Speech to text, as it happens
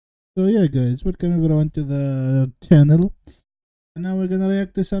So yeah guys, welcome everyone to the channel. And now we're gonna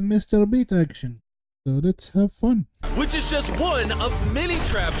react to some Mr.Beast action. So let's have fun. Which is just one of many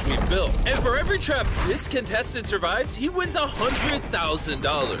traps we've built. And for every trap this contestant survives, he wins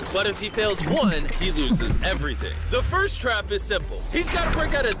 $100,000. But if he fails one, he loses everything. The first trap is simple. He's gotta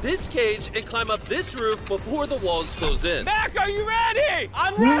break out of this cage and climb up this roof before the walls close in. Mac, are you ready?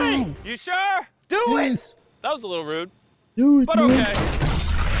 I'm ready! No. You sure? Do Yes. it! That was a little rude. Do it, But man. okay.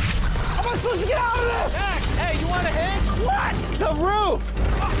 How am I supposed to get out of this? Mac, hey, you wanna hit? What? The roof!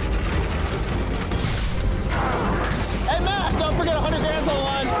 Hey, Mac, don't forget 100 grams on the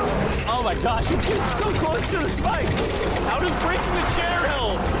line. Oh my gosh, it's getting so close to the spikes. How does breaking the chair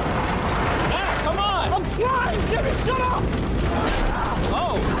help? Mac, come on. I'm trying. Jimmy, shut up.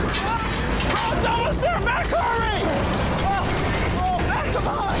 Oh, it's almost there. Mac, hurry. Oh, Mac, come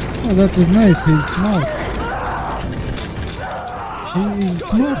on. Oh, that is nice. He's smart. He's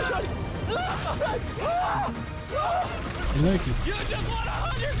smart. I like it. You just won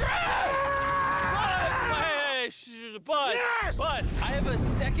 100 grand. But, Yes! but I have a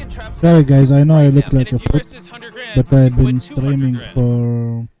second trap. Sorry guys, I know I look like a foot, foot, but I've been streaming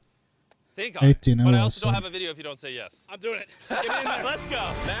for Thank God. 18 But I hours. also don't have a video if you don't say yes. I'm doing it. Get in there. Let's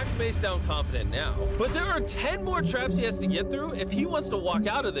go. Mac may sound confident now, but there are 10 more traps he has to get through if he wants to walk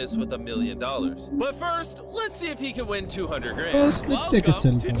out of this with $1 million. But first, let's see if he can win 200 grand. First, let's take a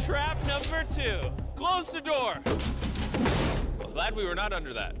Welcome selfie. to trap number 2. Close the door. Well, glad we were not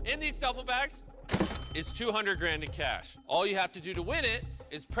under that. In these duffel bags is 200 grand in cash. All you have to do to win it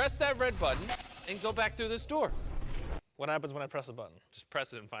is press that red button and go back through this door. What happens when I press a button? Just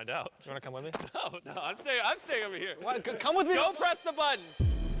press it and find out. You wanna come with me? No, I'm staying over here. What? Come with me. Go press the button.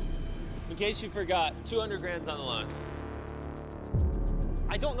 In case you forgot, 200 grand's on the line.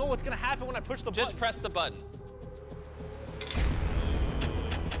 I don't know what's gonna happen when I push the button. Just press the button.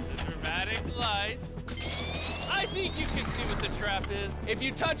 The dramatic lights. I think you can see what the trap is. If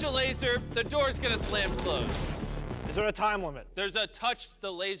you touch a laser, the door's gonna slam closed. Is there a time limit? There's a touch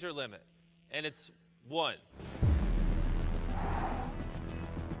the laser limit, and it's 1.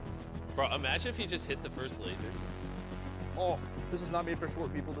 Bro, imagine if he just hit the first laser. Oh, this is not made for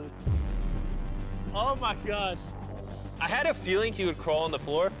short people, dude. Oh my gosh. I had a feeling he would crawl on the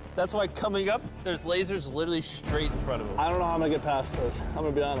floor. That's why coming up, there's lasers literally straight in front of him. I don't know how I'm gonna get past those. I'm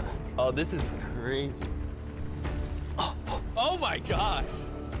gonna be honest. Oh, this is crazy. Oh my gosh.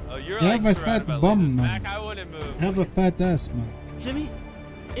 Oh, you're You like have a surrounded by fat bum, lasers. man. Mac, I wouldn't move. Have a fat ass, man. Jimmy,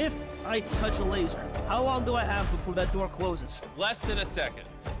 if I touch a laser, how long do I have before that door closes? Less than a second.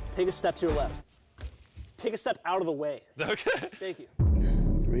 Take a step to your left. Take a step out of the way. Okay. Thank you.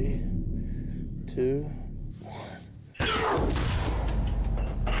 3, 2,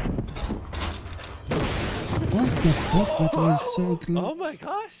 What the fuck? That was so close. Oh my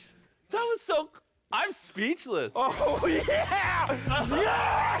gosh. That was so... I'm speechless. Oh, yeah!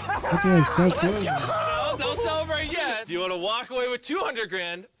 That was so close. No, don't celebrate yet. Do you want to walk away with 200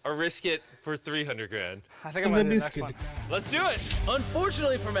 grand or risk it for 300 grand? I think I'm The gonna do the next biscuit. one. Let's do it.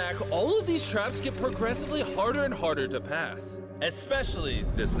 Unfortunately for Mac, all of these traps get progressively harder and harder to pass, especially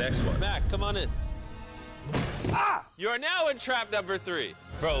this next one. Mac, come on in. Ah! You are now in trap number 3.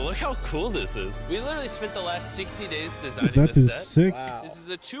 Bro, look how cool this is. We literally spent the last 60 days designing That this is set. sick. Wow. This is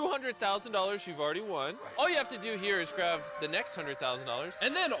the $200,000 you've already won. All you have to do here is grab the next $100,000.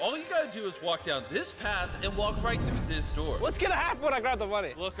 And then all you gotta do is walk down this path and walk right through this door. What's gonna happen when I grab the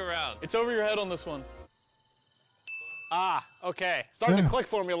money? Look around. It's over your head on this one. Ah, okay. Starting Yeah. to click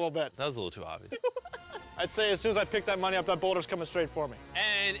for me a little bit. That was a little too obvious. I'd say as soon as I pick that money up, that boulder's coming straight for me.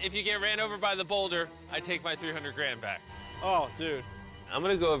 And if you get ran over by the boulder, I take my 300 grand back. Oh, dude. I'm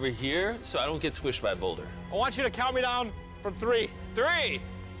gonna go over here so I don't get squished by a boulder. I want you to count me down from 3. 3,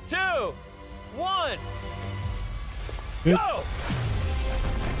 2, 1, Good. go!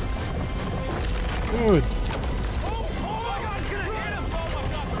 Good. Oh my God, it's gonna hit him! Oh my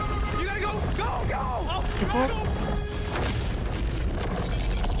God! You gotta go, go!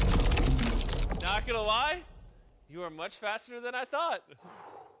 Not gonna lie, you are much faster than I thought.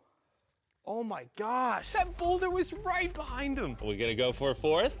 Oh my gosh. That boulder was right behind him. Are we gonna go for a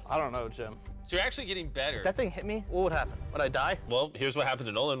 4th? I don't know, Jim. So you're actually getting better. If that thing hit me, what would happen? Would I die? Well, here's what happened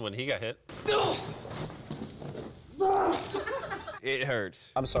to Nolan when he got hit. It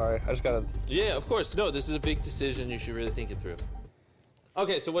hurts. I'm sorry. I just gotta. Yeah, of course. No, this is a big decision. You should really think it through.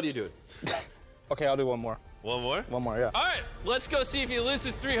 Okay, so what are you doing? Okay, I'll do one more. One more? One more, yeah. All right, let's go see if he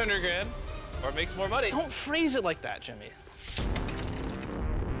loses 300 grand or makes more money. Don't phrase it like that, Jimmy.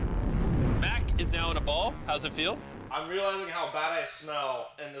 Mac is now in a ball. How's it feel? I'm realizing how bad I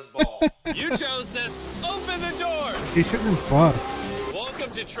smell in this ball. You chose this. Open the doors. He shouldn't fart. Welcome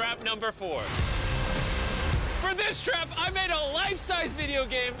welcome to trap number 4. For this trap, I made a life-size video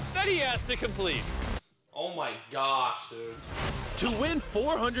game that he has to complete. Oh my gosh, dude. To win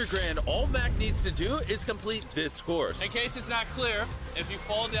 400 grand, all Mac needs to do is complete this course. In case it's not clear, if you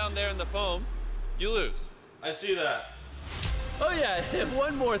fall down there in the foam, you lose. I see that. Oh yeah, and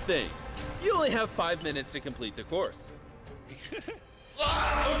one more thing. You only have 5 minutes to complete the course.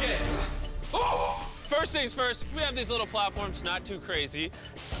 Okay. First things first, we have these little platforms, not too crazy.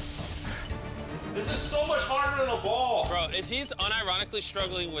 This is so much harder than a ball. Bro, if he's unironically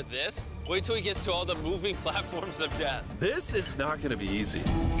struggling with this, wait till he gets to all the moving platforms of death. This is not gonna be easy.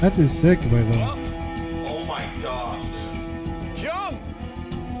 That is sick, by the way. Oh my gosh, dude. Jump!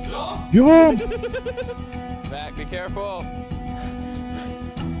 Jump! Jump! Mac, be careful.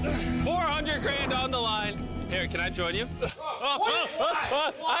 400 grand on the line. Here, can I join you? Why?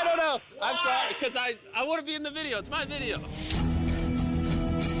 I don't know. Why? I'm sorry, because I want to be in the video. It's my video.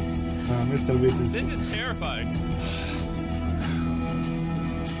 Mr.Beast is... This is terrifying.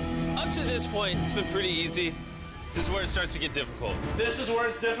 Up to this point, it's been pretty easy. This is where it starts to get difficult. This is where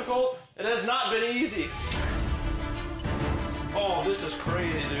it's difficult. It has not been easy. Oh, this is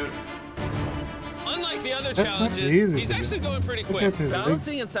crazy, dude. Unlike the other That's not challenges, easy he's to actually do. going pretty Look quick. at this,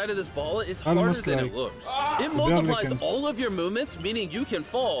 Balancing it's inside of this ball is harder almost than it like- looks. Ah! It barely multiplies can- all of your movements, meaning you can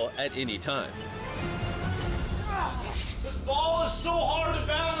fall at any time. This ball is so hard to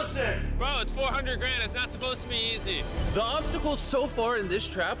balance in. Bro, it's 400 grand. It's not supposed to be easy. The obstacles so far in this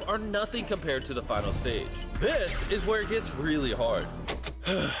trap are nothing compared to the final stage. This is where it gets really hard.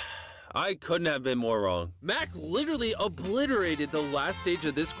 I couldn't have been more wrong. Mac literally obliterated the last stage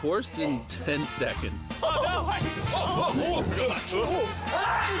of this course in 10 seconds. Oh, no. That is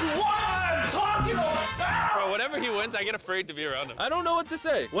what I'm talking about. Bro, whenever he wins, I get afraid to be around him. I don't know what to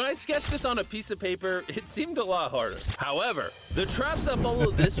say. When I sketched this on a piece of paper, it seemed a lot harder. However, the traps that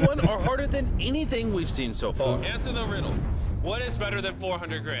follow this one are harder than anything we've seen so far. Answer the riddle. What is better than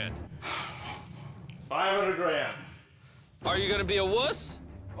 400 grand? 500 grand. Are you gonna be a wuss?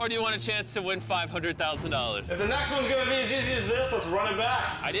 Or do you want a chance to win $500,000? If the next one's gonna be as easy as this, let's run it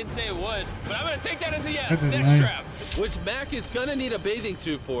back. I didn't say it would, but I'm gonna take that as a yes. That's Next nice. trap, which Mac is gonna need a bathing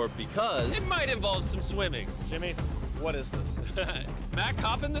suit for because it might involve some swimming. Jimmy, what is this? Mac,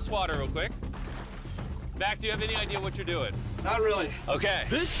 hop in this water real quick. Mac, do you have any idea what you're doing? Not really. Okay.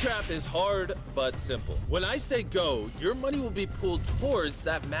 This trap is hard but simple. When I say go, your money will be pulled towards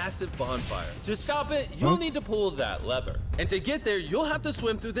that massive bonfire. To stop it, you'll need to pull that lever. And to get there, you'll have to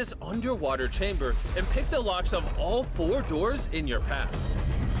swim through this underwater chamber and pick the locks of all 4 doors in your path.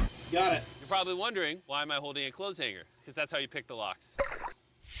 Got it. You're probably wondering, why am I holding a clothes hanger? Because that's how you pick the locks.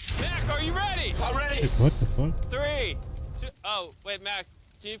 Mac, are you ready? I'm ready. Like, what the fuck? 3, 2, oh, wait, Mac,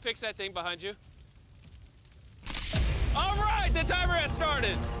 can you fix that thing behind you? All right, the timer has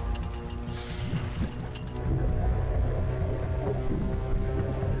started.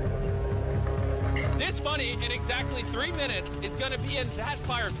 This money in exactly 3 minutes is gonna be in that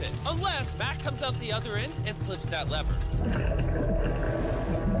fire pit, unless Mac comes out the other end and flips that lever.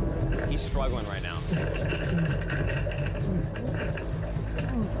 He's struggling right now.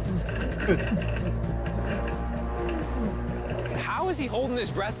 How is he holding his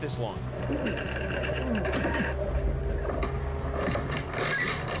breath this long?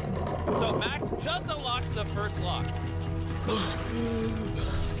 So Mac just unlocked the first lock.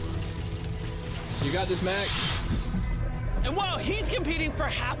 You got this, Mac? And while he's competing for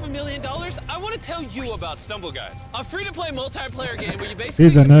 $500,000, I want to tell you about Stumble Guys, a free-to-play multiplayer game where you basically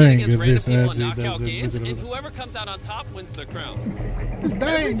He's compete annoying against with random this people ads in he knockout does it. games, Look and at it. whoever comes out on top wins the crown. It's Every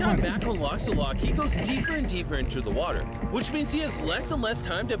dying, time man. Mac unlocks a lock, he goes deeper and deeper into the water, which means he has less and less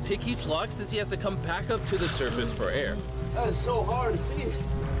time to pick each lock since he has to come back up to the surface for air. That is so hard to see.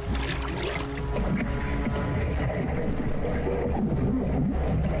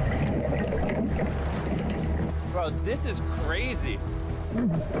 Bro, this is crazy.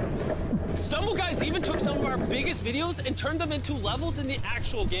 Stumble Guys even took some of our biggest videos and turned them into levels in the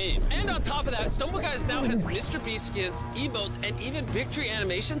actual game. And on top of that, Stumble Guys now has Mr.Beast skins, emotes, and even victory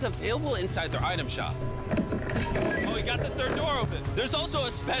animations available inside their item shop. Oh, we got the third door open. There's also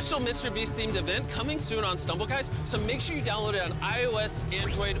a special Mr.Beast themed event coming soon on Stumble Guys, so make sure you download it on iOS,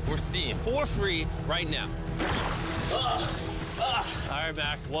 Android, or Steam for free right now. All right,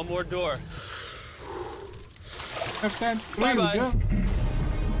 Mac, one more door. Have time. Bye-bye. Go.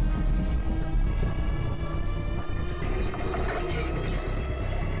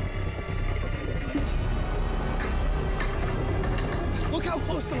 Look how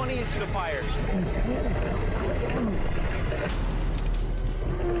close the money is to the fire.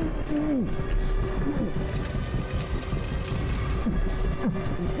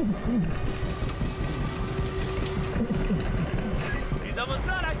 He's almost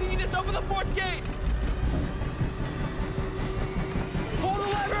done. I think he just opened the fourth gate. Pull the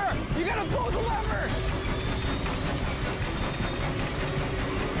lever! You gotta pull the lever!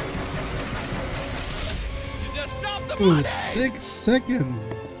 You just stopped the Dude, money. 6 seconds.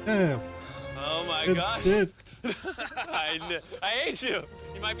 Yeah. Oh my Good gosh. shit. I hate you.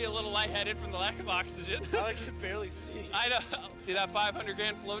 You might be a little lightheaded from the lack of oxygen. I can barely see. I know. See that 500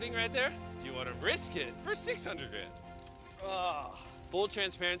 grand floating right there? Do you want to risk it for 600 grand? Full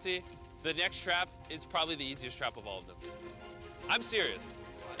transparency, the next trap is probably the easiest trap of all of them. I'm serious.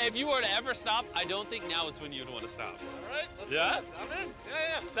 If you were to ever stop, I don't think now is when you'd want to stop. All right, let's Yeah? do it. I'm in.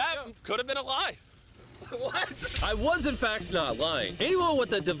 Yeah. That could have been a lie. What? I was in fact not lying. Anyone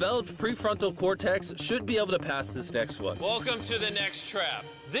with a developed prefrontal cortex should be able to pass this next one. Welcome to the next trap.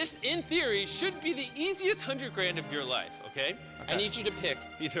 This, in theory, should be the easiest 100 grand of your life, okay? I need you to pick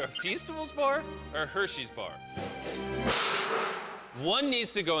either a Feastables bar or a Hershey's bar. One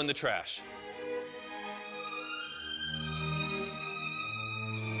needs to go in the trash.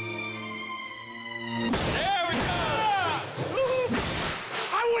 There we go!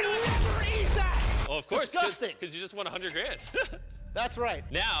 I would never eat that! Well, of course, Disgusting. because you just won 100 grand. That's right.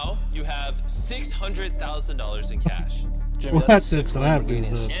 Now you have $600,000 in cash Jimmy, What that's the 6 trap is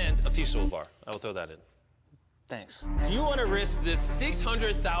ingredients. that? and a Feastable bar. I will throw that in. Thanks. Do you want to risk this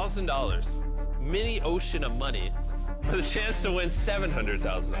 $600,000 mini ocean of money for the chance to win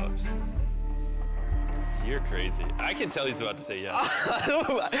 $700,000? You're crazy. I can tell he's about to say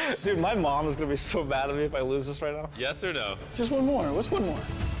yes. Dude, my mom is gonna be so mad at me if I lose this right now. Yes or no? Just one more. What's one more?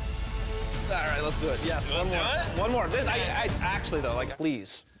 All right, let's do it. Yes, Let's one more. do it? One more. This, I actually though, like,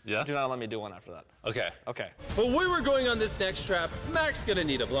 please. Yeah? Do not let me do one after that. Okay. Okay. But we were going on this next trap. Mac's gonna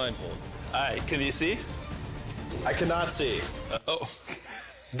need a blindfold. All right, can you see? I cannot see. Oh.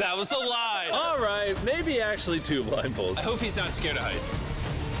 That was a lie. All right, maybe actually 2 blindfolds. I hope he's not scared of heights.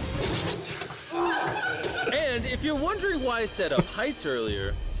 And if you're wondering why I said up heights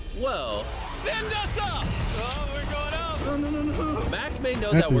earlier, well, send us up! Oh, we're going up! No. Mac may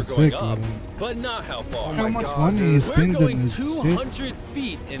know that we're is going sick, up, man. but not how far. How much money is We're spent on going this 200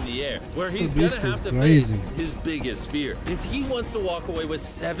 feet in the air, where he's This gonna is have to crazy. face his biggest fear. If he wants to walk away with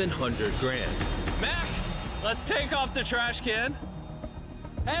 700 grand. Mac, let's take off the trash can.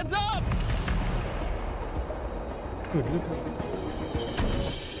 Heads up! Good, look at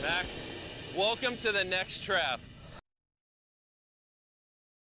Mac, welcome to the next trap.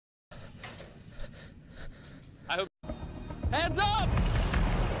 I hope. Heads up!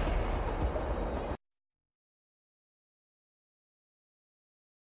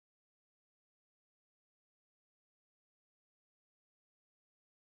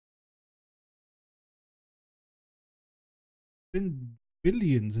 been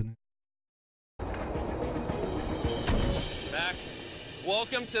billions in it. Mac,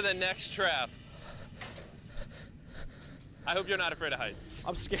 welcome to the next trap. I hope you're not afraid of heights.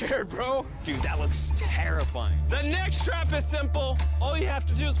 I'm scared, bro. Dude, that looks terrifying. The next trap is simple. All you have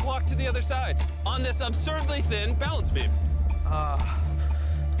to do is walk to the other side on this absurdly thin balance beam.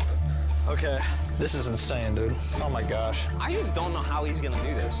 Okay. This is insane, dude. Oh my gosh. I just don't know how he's gonna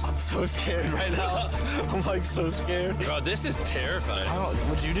do this. I'm so scared right now. I'm like so scared. Bro, this is terrifying.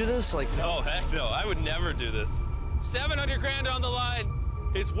 Would you do this? Like, Oh, heck no. I would never do this. 700 grand on the line.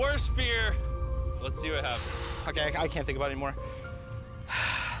 His worst fear. Let's see what happens. okay, I can't think about it anymore.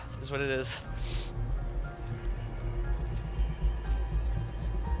 This is what it is.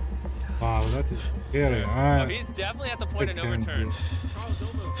 Wow, that's scary. Oh, he's definitely at the point of no return.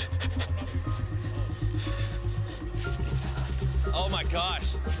 Oh my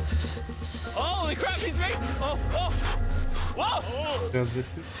gosh. Holy crap, he's made. Oh. Whoa. Does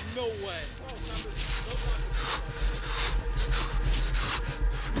this is No way.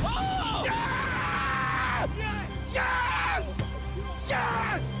 Oh! Yes!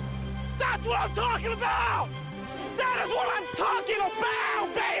 Yes! That's what I'm talking about! That is what I'm talking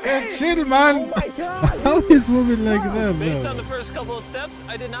about, baby! Hey, chill, man. Oh my God! How is moving like that, Based bro? on the first couple of steps,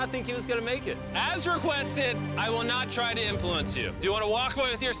 I did not think he was gonna make it. As requested, I will not try to influence you. Do you want to walk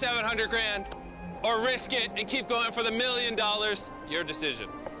away with your 700 grand or risk it and keep going for the $1 million? Your decision.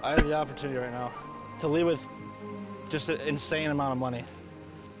 I have the opportunity right now to leave with just an insane amount of money.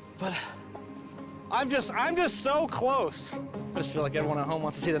 But I'm just so close. I just feel like everyone at home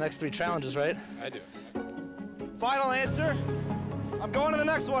wants to see the next 3 challenges, right? I do. Final answer. I'm going to the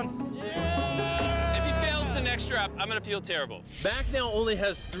next one. If he fails the next trap, I'm gonna feel terrible. Mac now only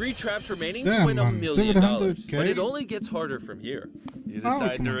has 3 traps remaining to Damn, win $1 man, million. 700K? But it only gets harder from here. You How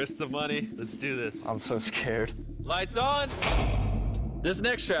decide can to I- risk the money. Let's do this. I'm so scared. Lights on. This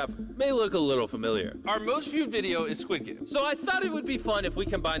next trap may look a little familiar. Our most viewed video is Squid Game, so I thought it would be fun if we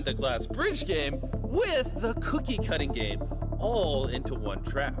combined the glass bridge game with the cookie cutting game all into one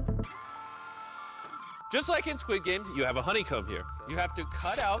trap. Just like in Squid Game, you have a honeycomb here. You have to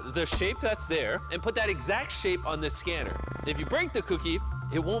cut out the shape that's there and put that exact shape on this scanner. If you break the cookie,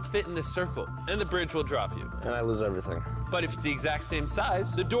 it won't fit in this circle, and the bridge will drop you. And I lose everything. But if it's the exact same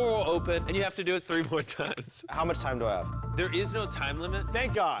size, the door will open, and you have to do it 3 more times. How much time do I have? There is no time limit.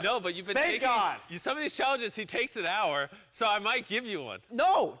 Thank God. No, but you've been Thank taking... God. Some of these challenges, he takes an hour, so I might give you one.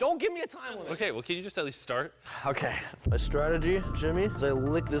 No, don't give me a time limit. Okay, well, can you just at least start? Okay, my strategy, Jimmy, is I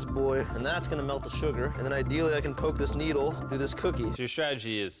lick this boy, and that's gonna melt the sugar, and then ideally I can poke this needle through this cookie. So your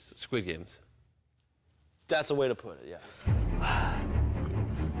strategy is Squid Games. That's a way to put it, yeah.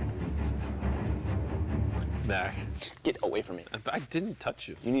 Mac. Just get away from me. I didn't touch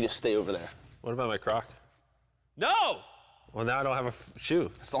you. You need to stay over there. What about my croc? No! Well, now I don't have a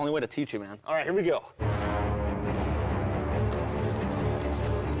shoe. That's the only way to teach you, man. All right, here we go.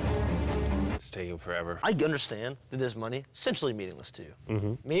 It's taking forever. I understand that this money essentially meaningless to you.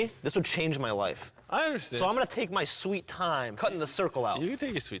 Me, this would change my life. I understand. So I'm gonna take my sweet time cutting the circle out. You can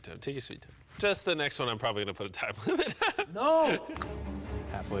take your sweet time. Take your sweet time. Just the next one, I'm probably gonna put a time limit. No!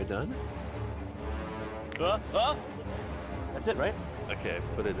 Halfway done. That's it, right? Okay,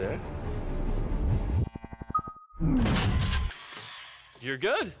 put it there. You're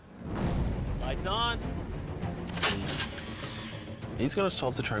good. Lights on. He's gonna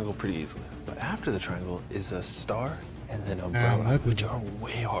solve the triangle pretty easily. But after the triangle is a star and then umbrella, which are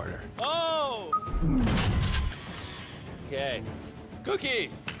way harder. Oh! Okay.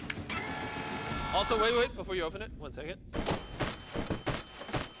 Cookie! Also, wait, before you open it, 1 second.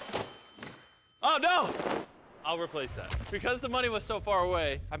 Oh, no! I'll replace that. Because the money was so far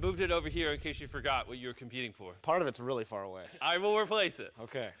away, I moved it over here in case you forgot what you were competing for. Part of it's really far away. I will replace it.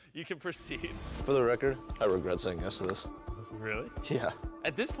 Okay. You can proceed. For the record, I regret saying yes to this. Really? Yeah.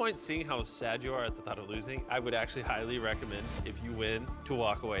 At this point, seeing how sad you are at the thought of losing, I would actually highly recommend, if you win, to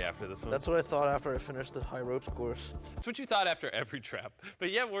walk away after this one. That's what I thought after I finished the high ropes course. That's what you thought after every trap.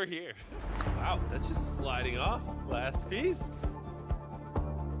 But yet, we're here. Wow, that's just sliding off. Last piece.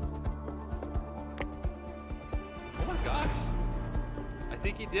 Oh my gosh. I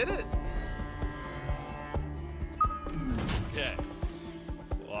think he did it. Okay.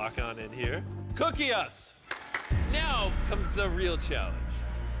 Walk on in here. Cookie us. Now comes the real challenge.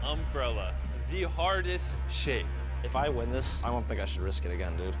 Umbrella, the hardest shape. If I win this, I don't think I should risk it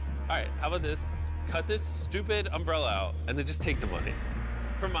again, dude. All right, how about this? Cut this stupid umbrella out and then just take the money.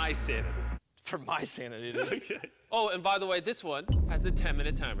 For my sanity. For my sanity, dude. Okay. Oh, and by the way, this one has a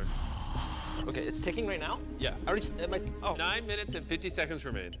 10-minute timer. Okay, it's ticking right now? Yeah. I already, 9 minutes and 50 seconds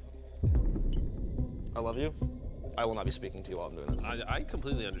remain. I love you. I will not be speaking to you while I'm doing this. I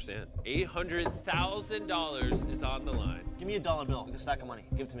completely understand. $800,000 is on the line. Give me a dollar bill, like a stack of money.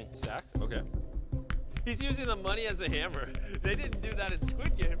 Give it to me. Stack? Okay. He's using the money as a hammer. They didn't do that in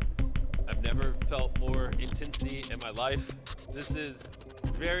Squid Game. I've never felt more intensity in my life. This is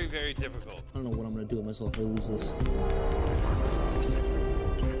very, very difficult. I don't know what I'm gonna do with myself if I lose this.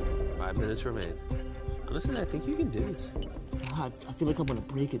 5 minutes remain. Honestly, I think you can do this. I feel like I'm gonna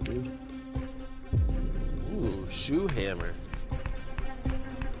break it, dude. Ooh, shoe hammer.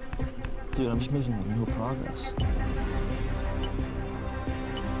 Dude, I'm just making like no progress.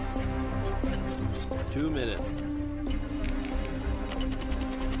 2 minutes.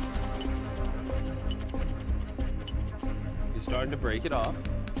 He's starting to break it off.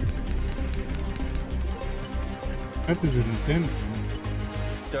 That is intense.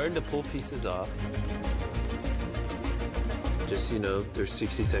 He's starting to pull pieces off. Just so you know, there's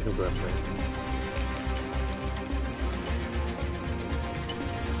 60 seconds left, right?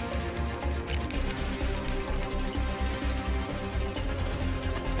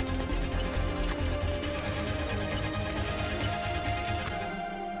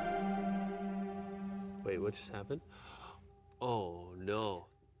 Wait, what just happened? Oh, no.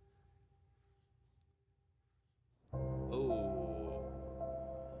 Oh.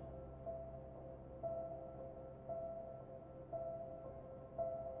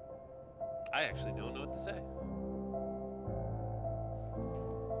 I actually don't know what to say.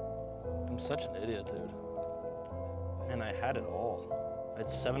 I'm such an idiot, dude. And I had it all. I had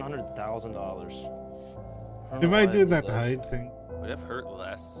 $700,000. If I did that hide thing. Would it have hurt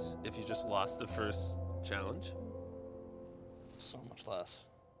less if you just lost the first challenge? So much less.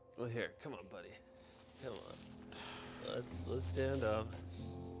 Well, here, come on, buddy. Come on. Let's stand up.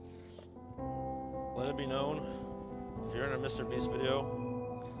 Let it be known, if you're in a Mr.Beast video,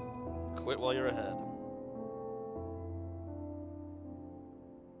 quit while you're ahead.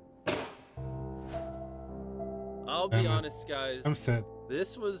 I'll be honest, guys. I'm sad.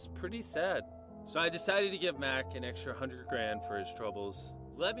 This was pretty sad. So I decided to give Mac an extra 100 grand for his troubles.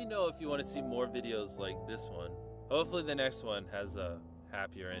 Let me know if you want to see more videos like this one. Hopefully the next one has a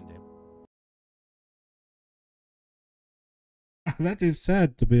happier ending. That is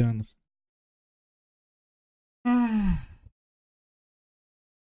sad, to be honest.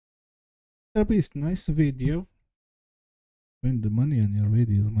 Mr.Beast, nice video. Spend the money on your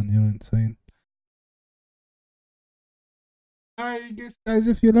videos, man. You're insane. I guess, guys,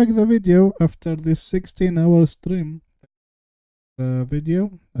 if you like the video after this 16-hour stream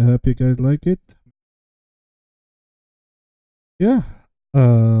video, I hope you guys like it. Yeah.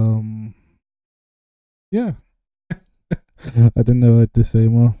 Yeah. I don't know what to say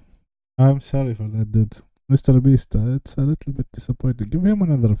more. I'm sorry for that, dude. Mr. Beast, it's a little bit disappointing. Give him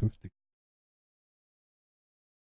another 50.